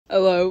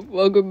Hello,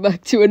 welcome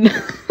back to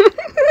another.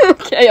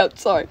 Okay, I'm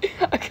sorry.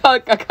 I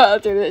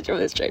can't do this from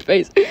this straight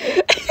face.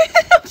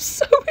 I'm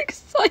so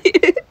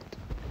excited.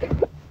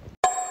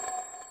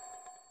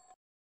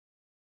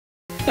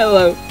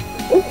 Hello,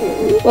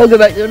 welcome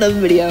back to another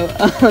video.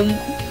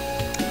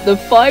 The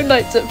Five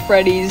Nights at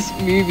Freddy's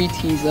movie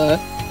teaser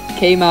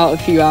came out a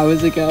few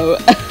hours ago,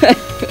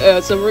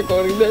 so I'm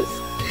recording this,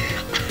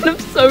 and I'm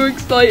so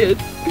excited.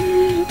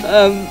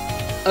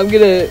 I'm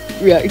gonna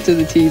react to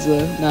the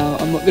teaser now.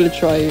 I'm not gonna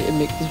try and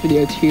make this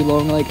video too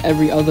long like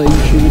every other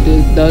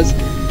YouTuber does,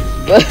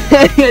 but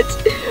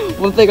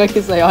one thing I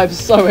can say, I'm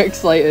so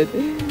excited.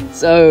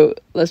 So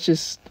let's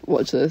just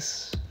watch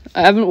this.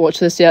 I haven't watched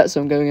this yet,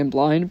 so I'm going in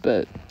blind,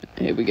 but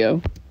here we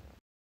go.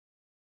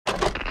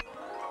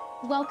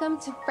 Welcome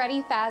to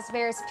Freddy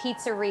Fazbear's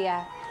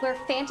Pizzeria, where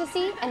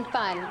fantasy and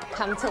fun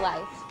come to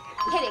life.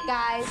 Hit it,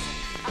 guys.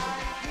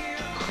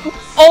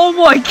 Oh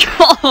my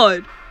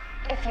god!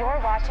 If you're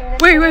watching this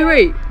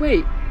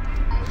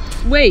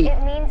Wait.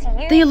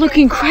 They look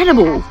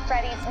incredible.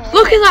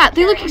 Look at that.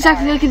 They look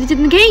exactly like they did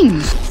in the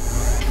games.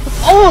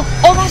 Oh,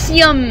 that's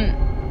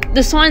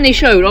the sign they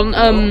showed on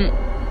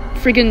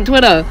freaking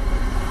Twitter.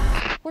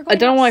 I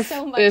don't know why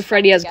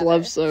Freddy has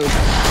gloves though.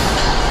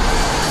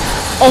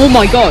 Oh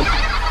my god.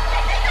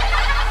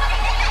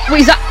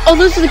 Wait, is that? Oh,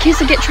 those are the kids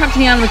that get trapped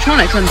in the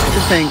animatronics, I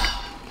think.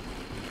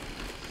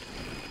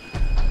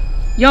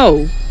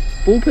 Yo,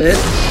 ball pit.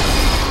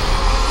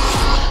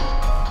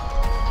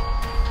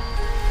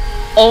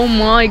 Oh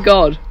my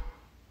god.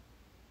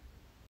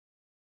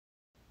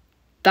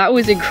 That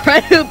was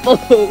incredible.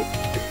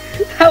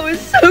 That was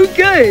so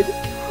good.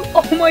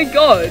 Oh my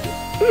god.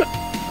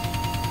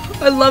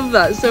 I love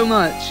that so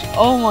much.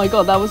 Oh my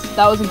god, that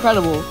was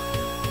incredible.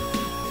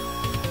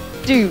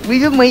 Dude,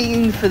 we've been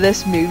waiting for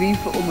this movie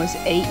for almost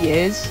 8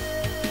 years,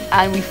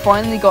 and we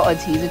finally got a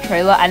teaser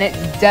trailer, and it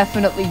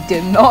definitely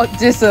did not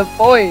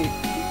disappoint.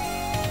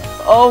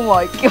 Oh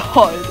my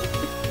god.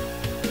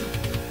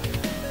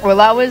 Well,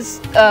 that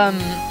was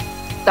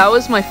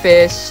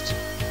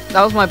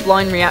my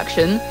blind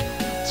reaction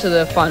to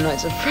the Five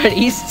Nights at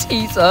Freddy's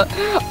teaser.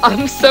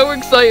 I'm so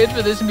excited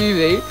for this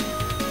movie.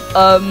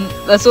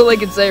 That's all I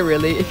can say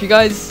really. If you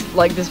guys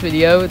like this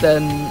video,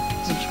 then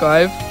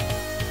subscribe,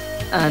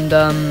 and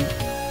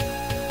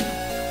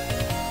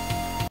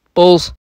balls.